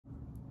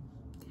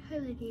Hi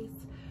ladies,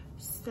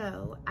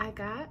 so I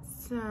got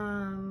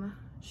some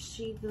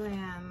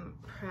Sheglam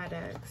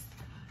products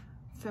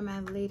for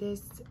my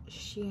latest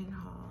Shein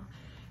haul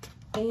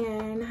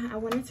and I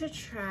wanted to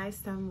try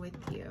some with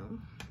you.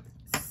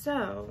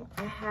 So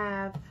I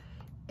have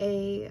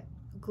a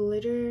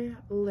glitter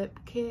lip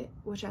kit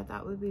which I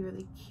thought would be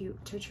really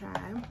cute to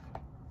try,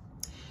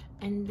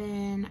 and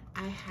then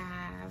I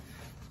have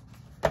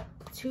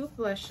two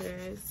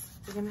blushes.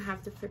 We're gonna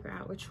have to figure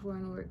out which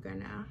one we're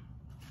gonna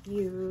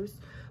use.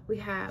 We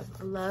have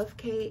Love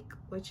Cake,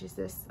 which is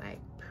this like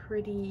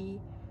pretty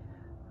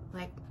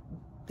like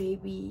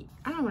baby,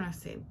 I don't want to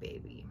say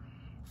baby,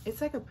 it's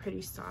like a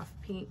pretty soft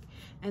pink,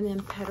 and then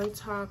Petal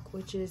Talk,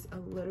 which is a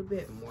little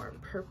bit more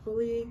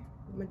purpley,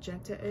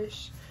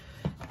 magenta-ish.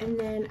 And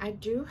then I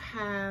do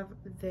have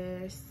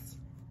this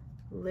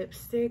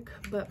lipstick,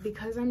 but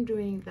because I'm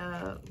doing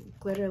the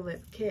glitter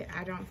lip kit,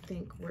 I don't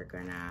think we're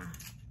gonna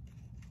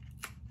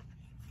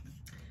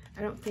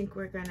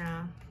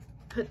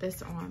put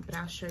this on, but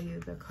I'll show you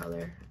the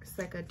color. It's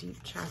like a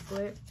deep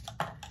chocolate.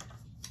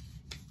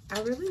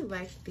 I really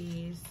like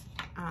these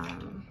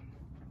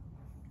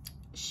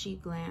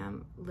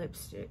Sheglam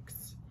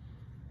lipsticks.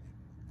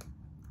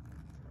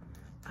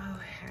 Oh,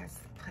 it has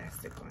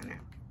plastic on it.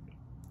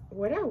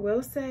 What I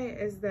will say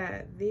is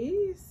that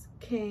these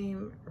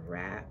came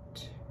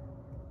wrapped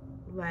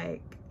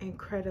like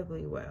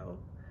incredibly well,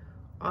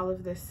 all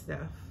of this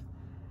stuff.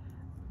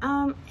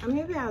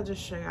 Maybe I'll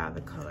just show y'all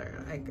the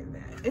color like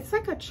that. It's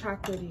like a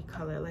chocolatey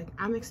color. Like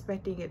I'm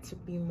expecting it to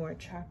be more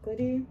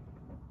chocolatey.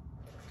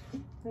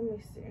 Let me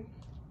see.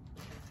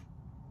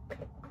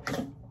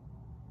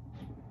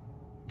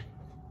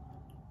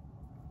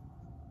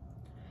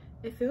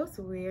 It feels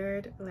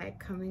weird like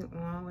coming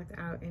on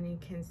without any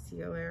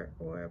concealer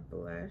or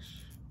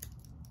blush.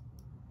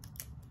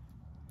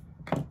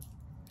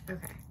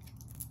 Okay.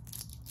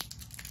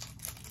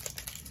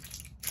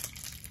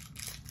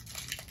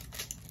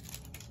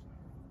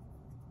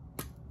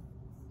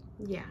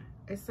 Yeah,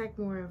 it's like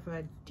more of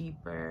a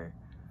deeper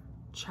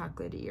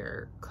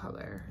chocolatier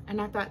color, and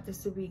I thought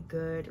this would be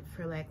good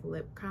for like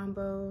lip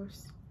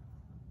combos.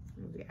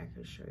 Maybe I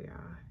could show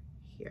y'all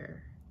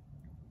here.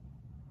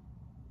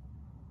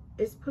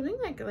 It's putting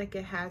like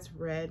it has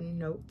red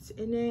notes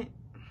in it.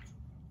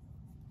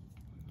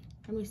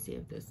 Let me see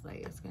if this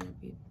light is gonna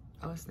be,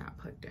 oh, it's not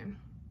plugged in.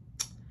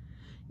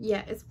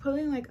 Yeah, it's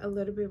pulling like a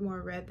little bit more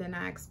red than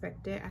I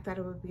expected. I thought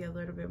it would be a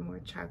little bit more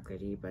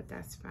chocolatey, but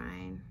that's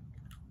fine.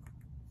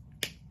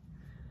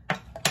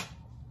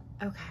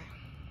 Okay,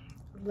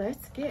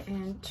 let's get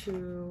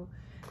into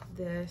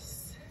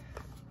this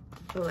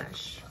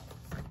blush.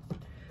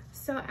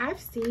 So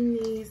I've seen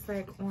these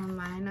like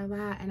online a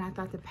lot, and I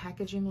thought the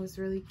packaging was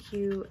really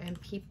cute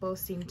and people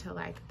seem to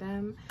like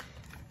them.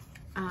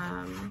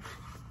 And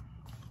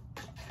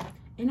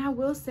I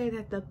will say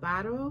that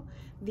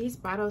these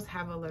bottles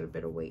have a little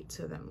bit of weight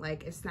to them.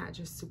 Like it's not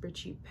just super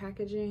cheap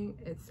packaging,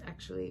 it's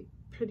actually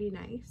pretty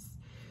nice.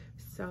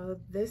 So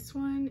this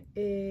one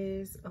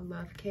is a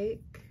Love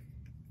Cake.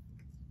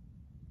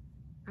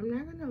 I'm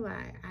not gonna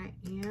lie, I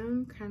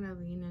am kind of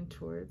leaning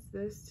towards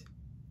this.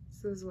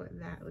 This is what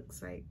that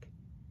looks like.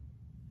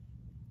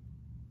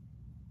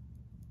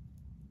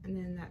 And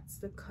then that's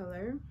the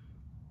color.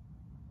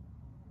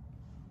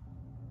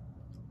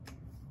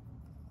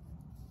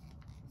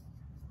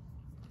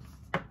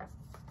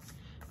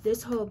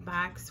 This whole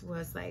box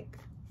was like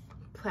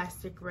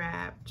plastic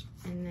wrapped,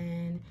 and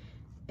then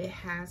it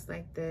has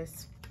like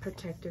this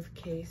protective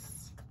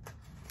case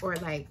or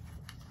like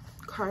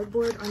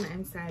cardboard on the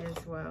inside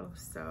as well.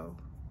 So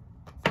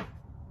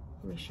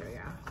let me show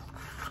y'all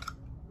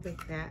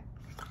like that.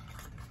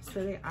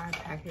 So they are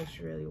packaged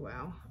really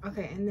well.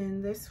 Okay, and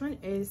then this one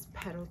is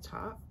Petal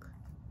Talk.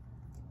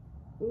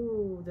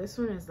 Ooh, this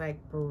one is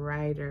like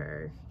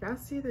brighter. Y'all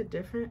see the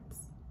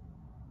difference?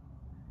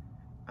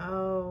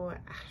 Oh,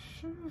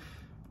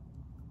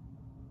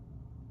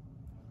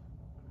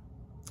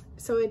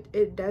 so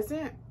it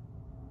doesn't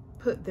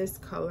put this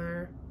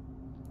color.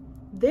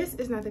 This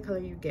is not the color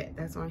you get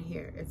that's on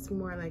here. It's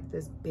more like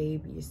this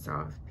baby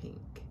soft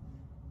pink.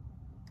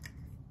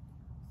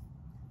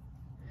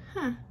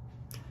 Huh.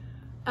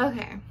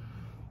 Okay.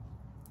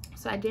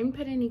 So I didn't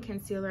put any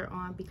concealer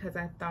on because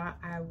I thought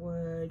I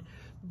would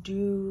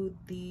do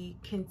the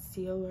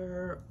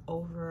concealer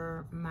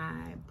over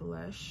my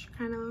blush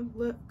kind of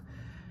look.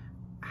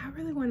 I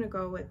really want to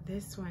go with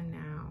this one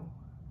now.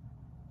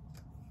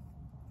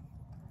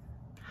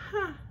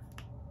 Huh.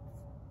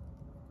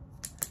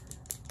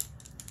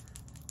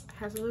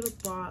 Has a little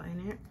ball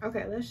in it.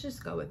 Okay, let's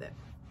just go with it.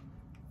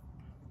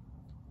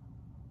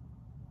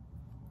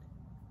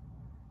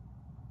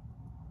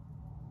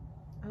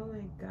 Oh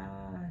my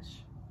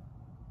gosh.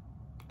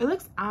 It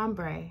looks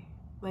ombre.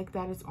 Like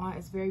that is on.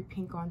 It's very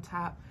pink on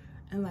top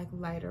and like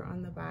lighter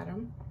on the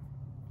bottom.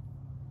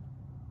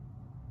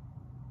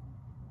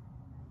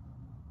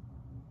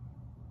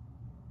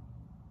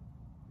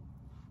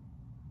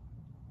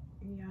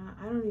 Yeah,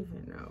 I don't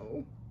even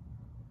know.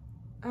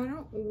 I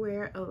don't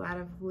wear a lot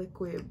of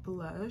liquid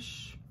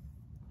blush,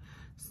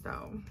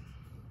 so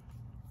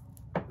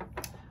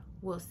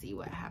we'll see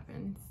what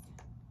happens.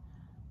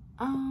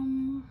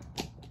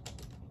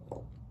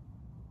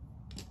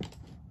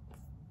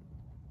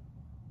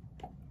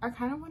 I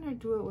kind of want to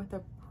do it with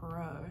a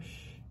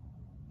brush,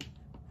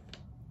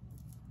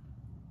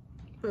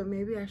 but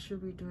maybe I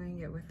should be doing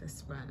it with a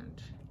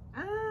sponge.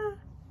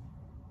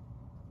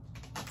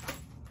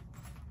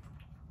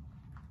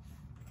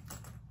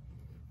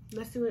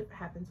 Let's see what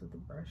happens with the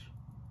brush.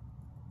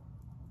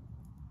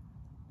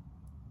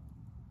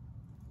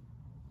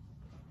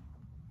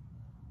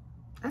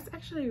 That's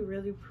actually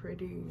really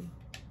pretty.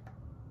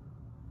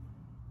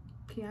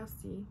 Can y'all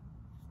see?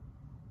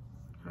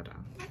 Hold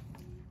on.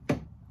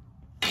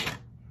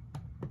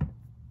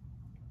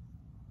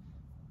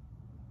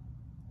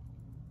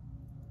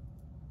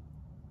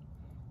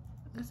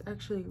 That's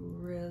actually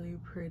really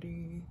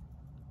pretty.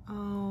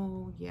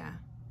 Oh, yeah.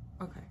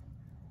 Okay.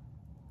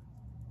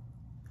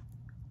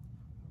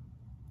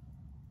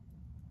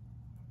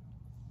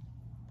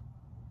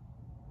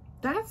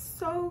 That's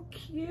so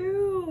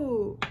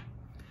cute.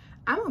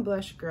 I'm a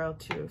blush girl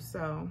too,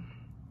 so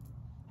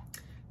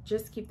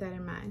just keep that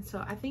in mind.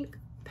 So I think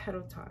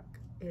Petal Talk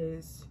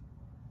is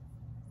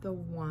the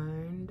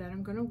one that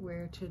I'm gonna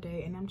wear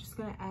today, and I'm just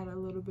gonna add a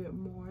little bit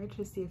more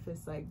to see if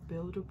it's like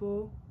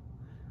buildable.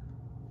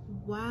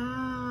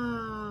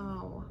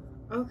 Wow.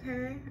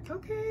 Okay,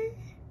 okay.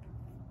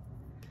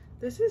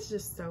 This is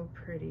just so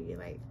pretty.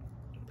 Like,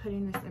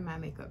 putting this in my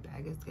makeup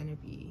bag is gonna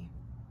be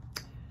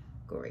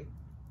great.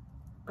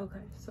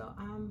 Okay, so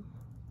I'm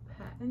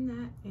patting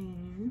that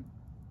in.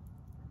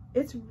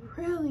 It's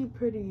really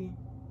pretty.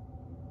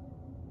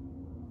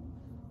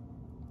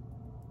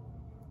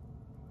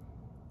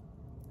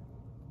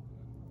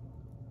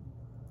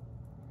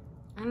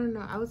 I don't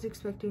know, I was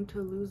expecting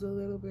to lose a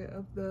little bit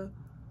of the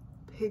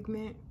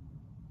pigment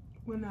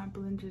when I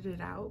blended it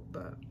out,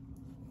 but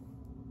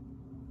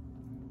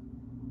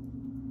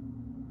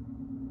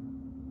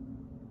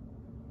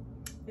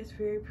it's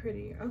very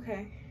pretty.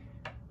 Okay,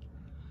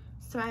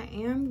 so I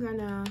am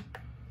gonna,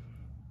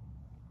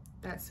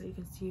 that's so you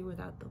can see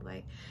without the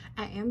light,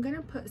 I am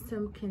gonna put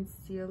some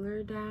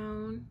concealer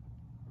down.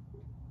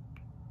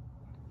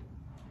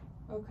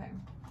 Okay,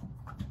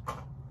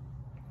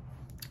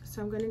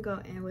 so I'm gonna go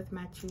in with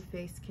my Too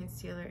Faced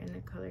concealer in the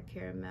color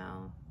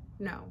Caramel,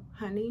 no,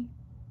 Honey.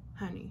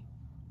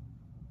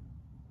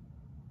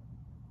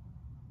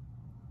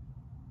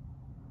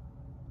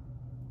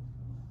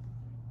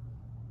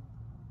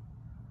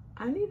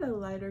 I need a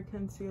lighter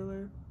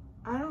concealer.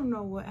 I don't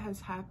know what has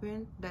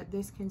happened that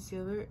this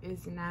concealer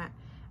is not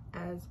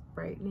as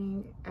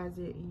brightening as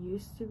it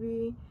used to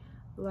be.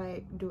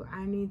 Like, do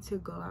I need to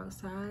go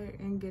outside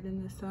and get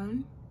in the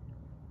sun?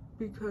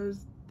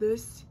 Because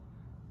this,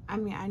 I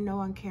mean, I know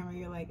on camera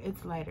you're like,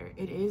 it's lighter.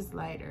 It is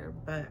lighter,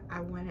 but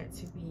I want it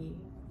to be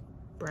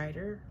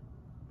brighter.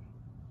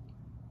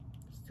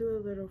 Let's do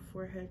a little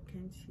forehead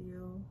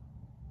conceal.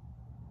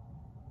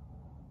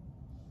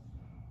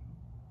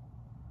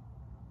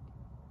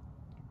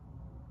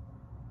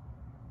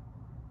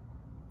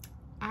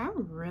 I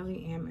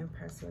really am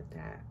impressed with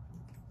that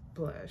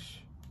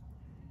blush.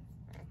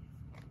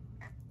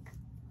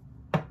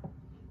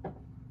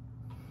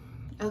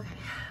 Okay,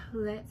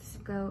 let's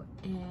go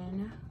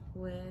in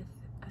with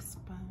a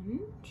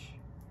sponge.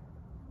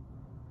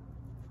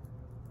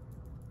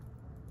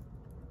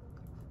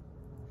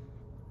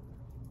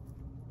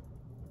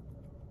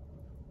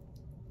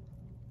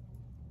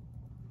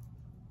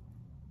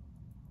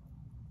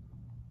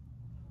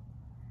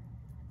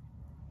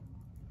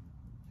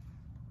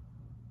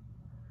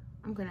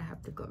 I'm gonna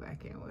have to go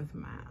back in with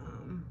my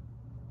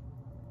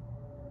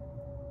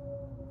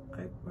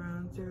like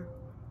bronzer.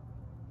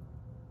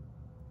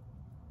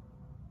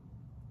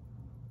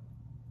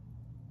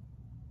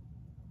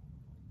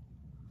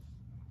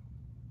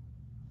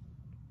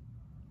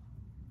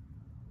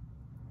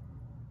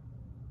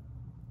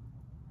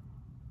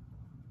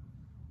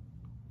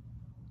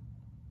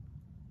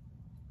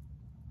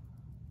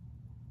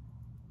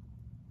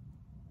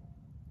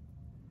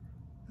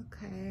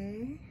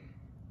 Okay.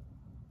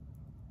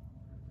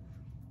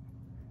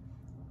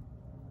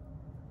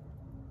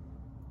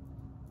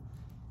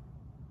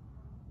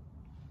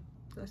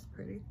 That's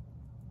pretty.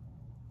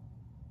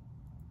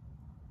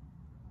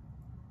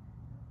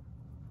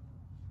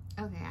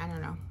 Okay, I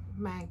don't know.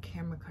 My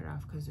camera cut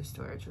off because the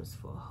storage was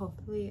full.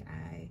 Hopefully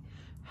I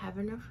have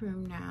enough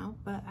room now,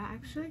 but I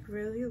actually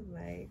really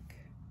like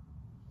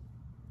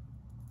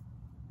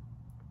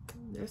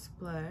this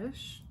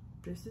blush.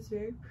 This is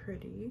very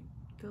pretty,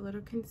 the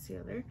little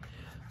concealer.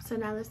 So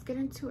now let's get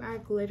into our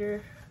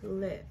glitter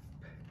lip.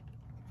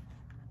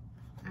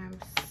 I'm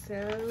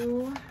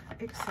so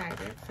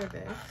excited for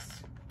this.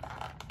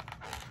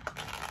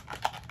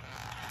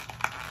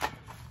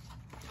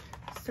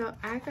 So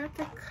I got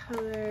the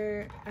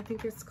color, I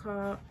think it's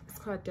called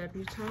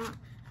Debutante.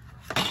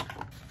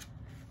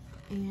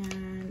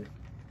 And,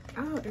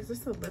 oh, is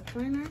this a lip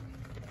liner?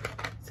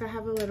 So I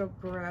have a little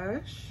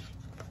brush,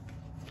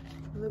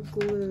 the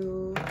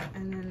glue,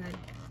 and then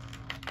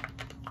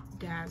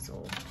the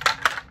Dazzle.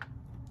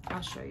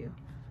 I'll show you.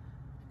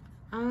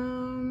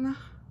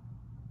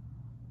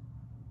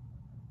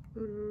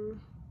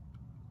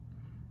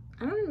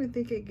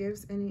 even think it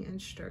gives any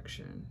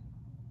instruction.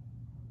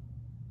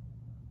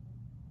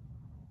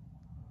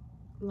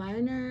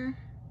 Liner.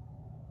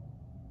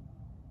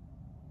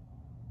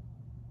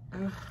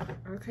 Ugh,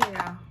 okay,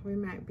 y'all, we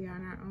might be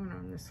on our own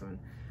on this one.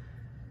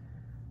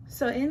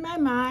 So in my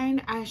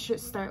mind, I should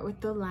start with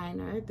the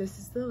liner. This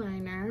is the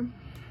liner.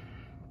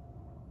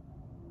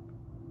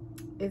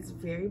 It's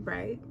very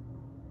bright.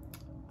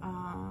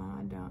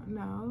 I don't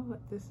know what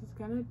this is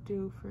gonna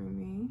do for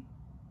me.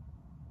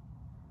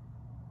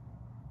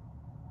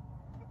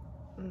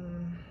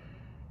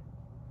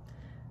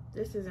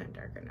 This isn't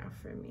dark enough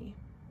for me.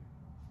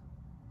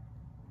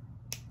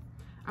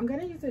 I'm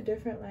gonna use a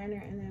different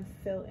liner and then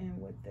fill in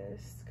with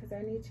this because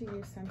I need to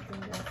use something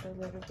that's a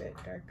little bit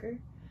darker.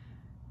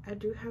 I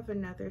do have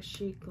another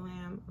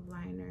Sheglam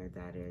liner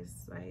that is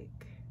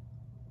like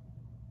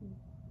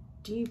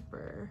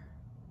deeper.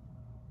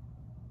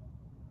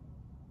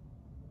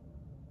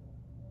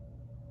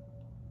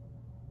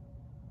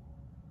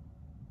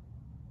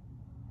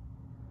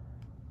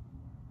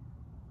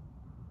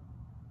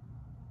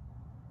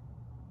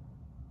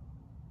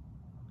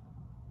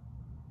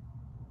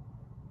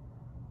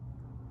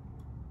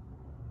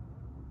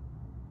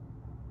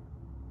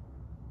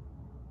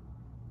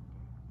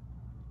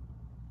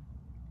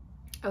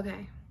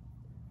 Okay,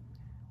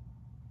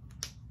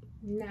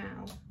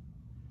 now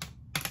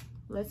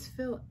let's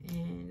fill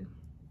in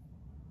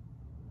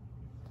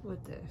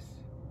with this.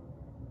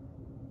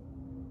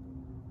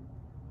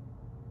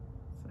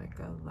 It's like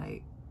a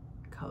light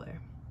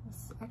color.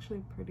 It's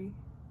actually pretty.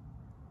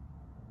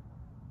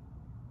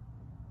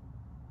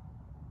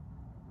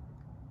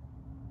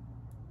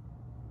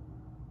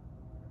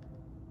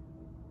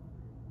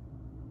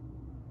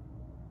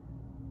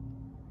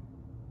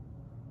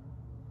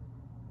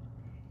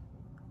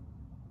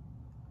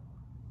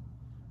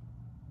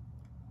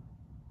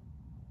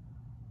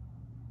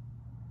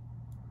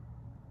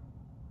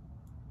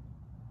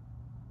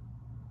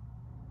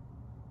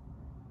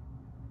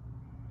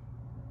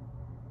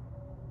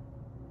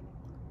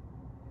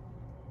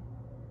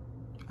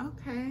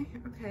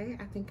 Okay,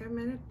 I think I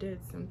might have did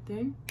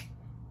something.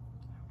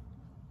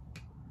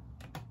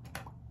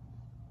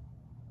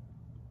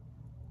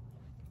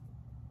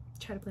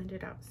 Try to blend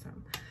it out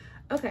some.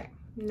 Okay,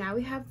 now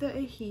we have the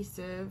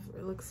adhesive.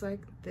 It looks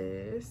like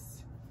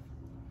this.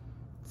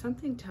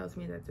 Something tells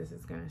me that this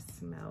is gonna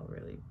smell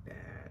really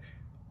bad.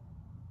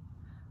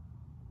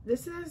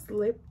 This is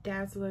Lip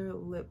Dazzler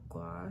lip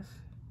gloss.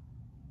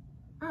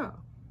 Oh.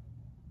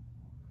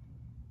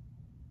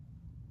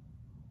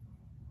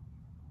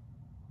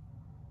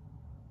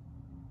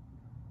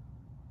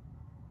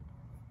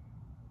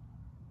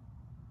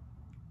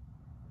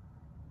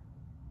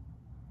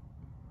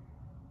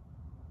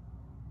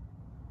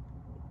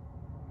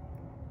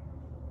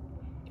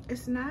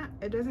 It's not,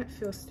 it doesn't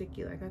feel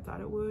sticky like I thought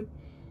it would.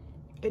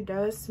 It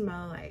does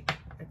smell like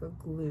a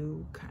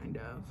glue kind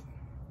of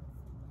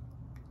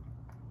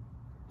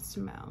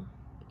smell.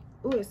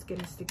 Oh, it's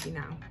getting sticky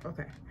now.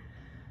 Okay.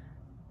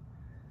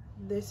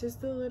 This is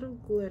the little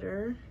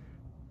glitter.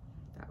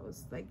 That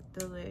was like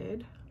the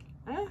lid.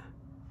 Ah.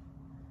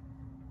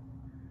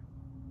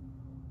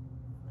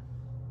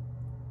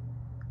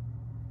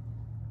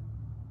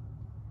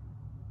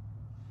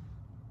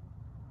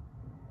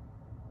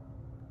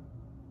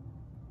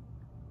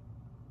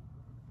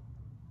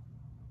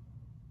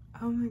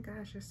 Oh my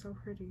gosh, it's so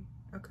pretty.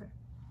 Okay.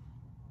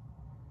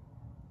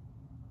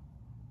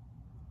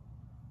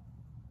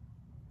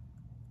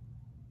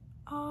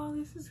 Oh,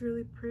 this is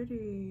really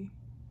pretty.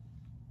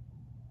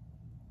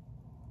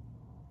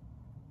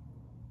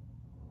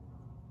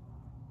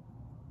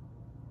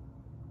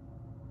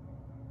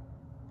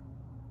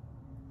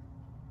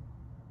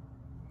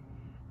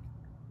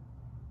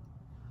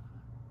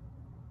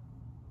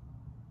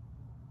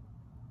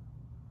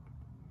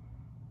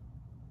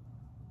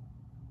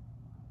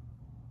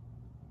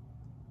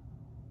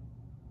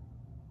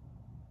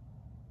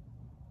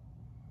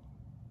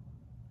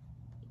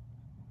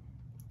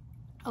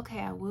 Okay,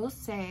 I will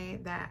say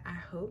that I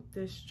hope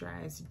this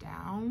dries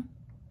down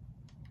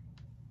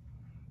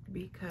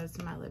because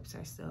my lips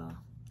are still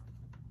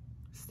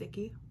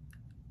sticky.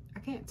 I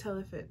can't tell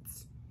if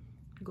it's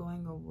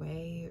going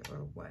away or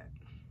what.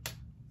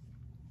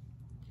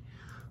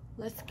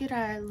 Let's get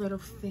our little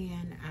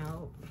fan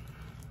out.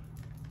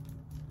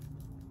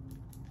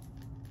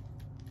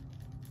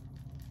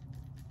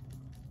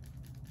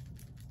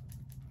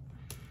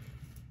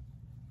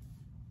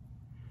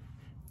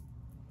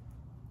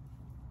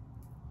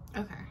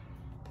 Okay.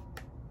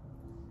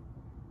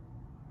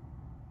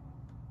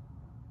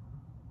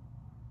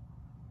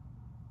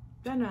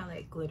 I know I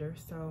like glitter,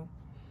 so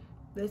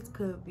this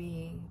could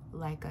be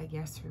like a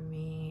yes for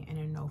me and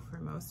a no for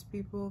most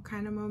people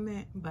kind of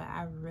moment, but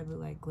I really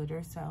like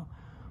glitter, so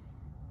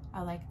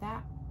I like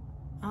that.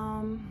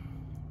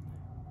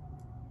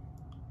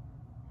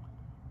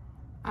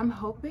 I'm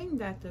hoping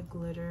that the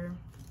glitter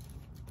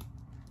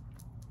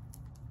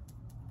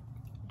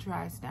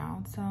dries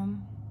down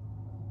some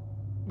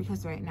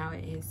because right now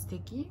it is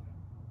sticky.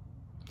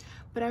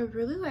 But I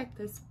really like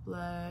this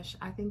blush.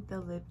 I think the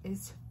lip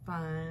is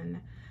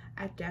fun.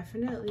 I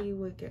definitely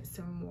would get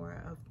some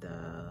more of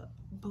the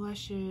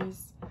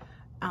blushes.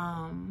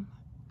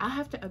 I'll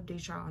have to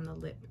update y'all on the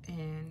lip.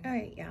 And all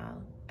right,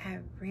 y'all, I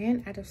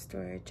ran out of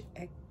storage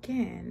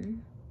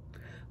again,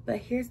 but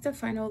here's the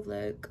final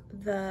look.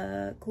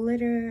 The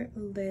glitter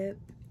lip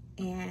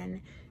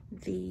and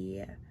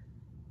the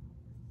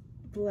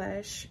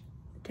blush.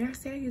 Did I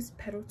say I used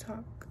Petal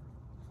Talk?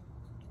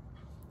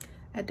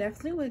 I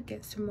definitely would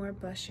get some more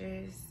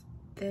blushes.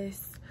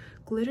 This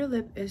glitter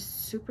lip is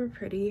super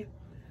pretty.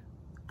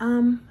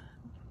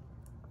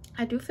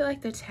 I do feel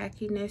like the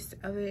tackiness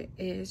of it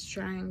is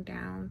drying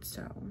down,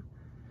 so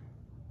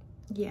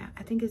yeah,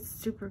 I think it's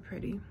super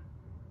pretty.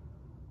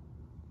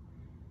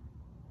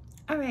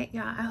 All right,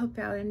 y'all, I hope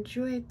y'all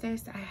enjoyed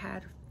this. I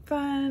had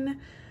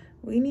fun.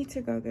 We need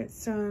to go get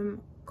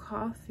some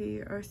coffee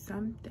or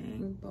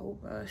something,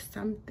 boba,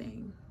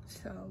 something.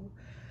 So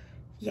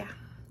yeah,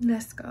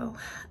 let's go.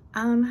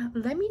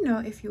 Let me know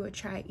if you would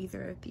try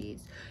either of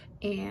these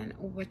and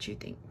what you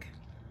think.